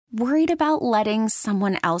Worried about letting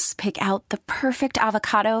someone else pick out the perfect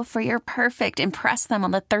avocado for your perfect impress them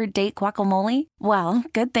on the third date guacamole? Well,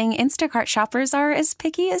 good thing Instacart shoppers are as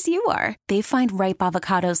picky as you are. They find ripe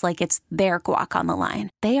avocados like it's their guac on the line.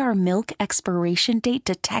 They are milk expiration date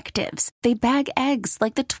detectives. They bag eggs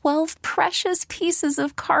like the 12 precious pieces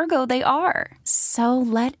of cargo they are. So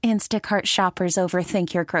let Instacart shoppers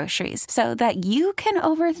overthink your groceries so that you can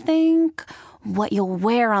overthink what you'll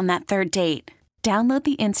wear on that third date. Download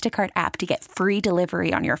the Instacart app to get free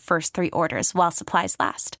delivery on your first 3 orders while supplies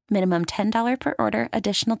last. Minimum $10 per order.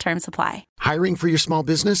 Additional terms apply. Hiring for your small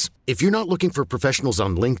business? If you're not looking for professionals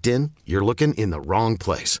on LinkedIn, you're looking in the wrong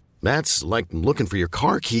place. That's like looking for your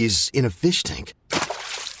car keys in a fish tank.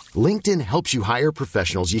 LinkedIn helps you hire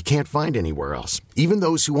professionals you can't find anywhere else, even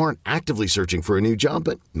those who aren't actively searching for a new job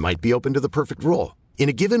but might be open to the perfect role. In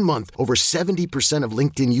a given month, over 70% of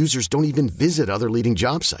LinkedIn users don't even visit other leading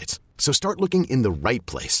job sites. So start looking in the right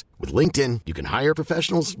place. With LinkedIn, you can hire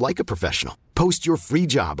professionals like a professional. Post your free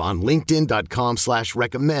job on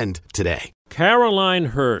linkedin.com/recommend today. Caroline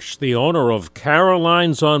Hirsch, the owner of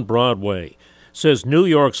Caroline's on Broadway, says New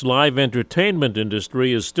York's live entertainment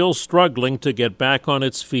industry is still struggling to get back on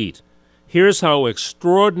its feet. Here's how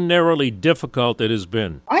extraordinarily difficult it has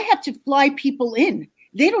been. I have to fly people in.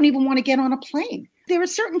 They don't even want to get on a plane. There are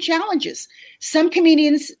certain challenges. Some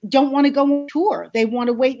comedians don't want to go on tour. They want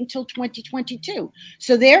to wait until 2022.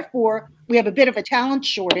 So therefore, we have a bit of a talent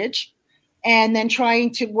shortage and then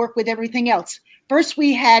trying to work with everything else. First,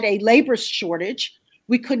 we had a labor shortage.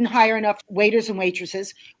 We couldn't hire enough waiters and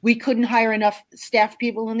waitresses. We couldn't hire enough staff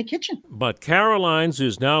people in the kitchen. But Caroline's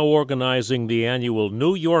is now organizing the annual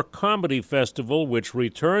New York Comedy Festival, which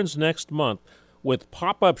returns next month with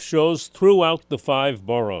pop-up shows throughout the 5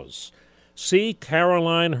 boroughs. See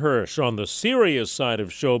Caroline Hirsch on the serious side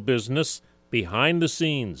of show business, behind the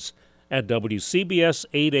scenes, at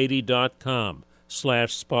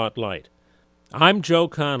WCBS880.com/spotlight. I'm Joe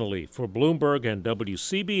Connolly for Bloomberg and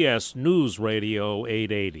WCBS News Radio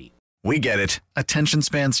 880. We get it. Attention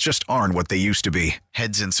spans just aren't what they used to be.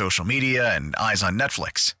 Heads in social media and eyes on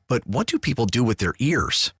Netflix. But what do people do with their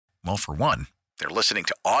ears? Well, for one, they're listening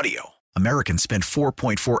to audio. Americans spend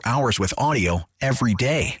 4.4 hours with audio every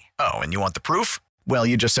day. Oh, and you want the proof? Well,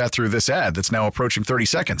 you just sat through this ad that's now approaching 30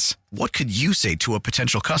 seconds. What could you say to a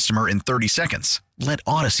potential customer in 30 seconds? Let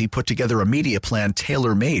Odyssey put together a media plan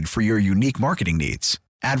tailor-made for your unique marketing needs.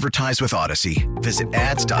 Advertise with Odyssey. Visit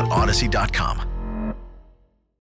ads.odyssey.com.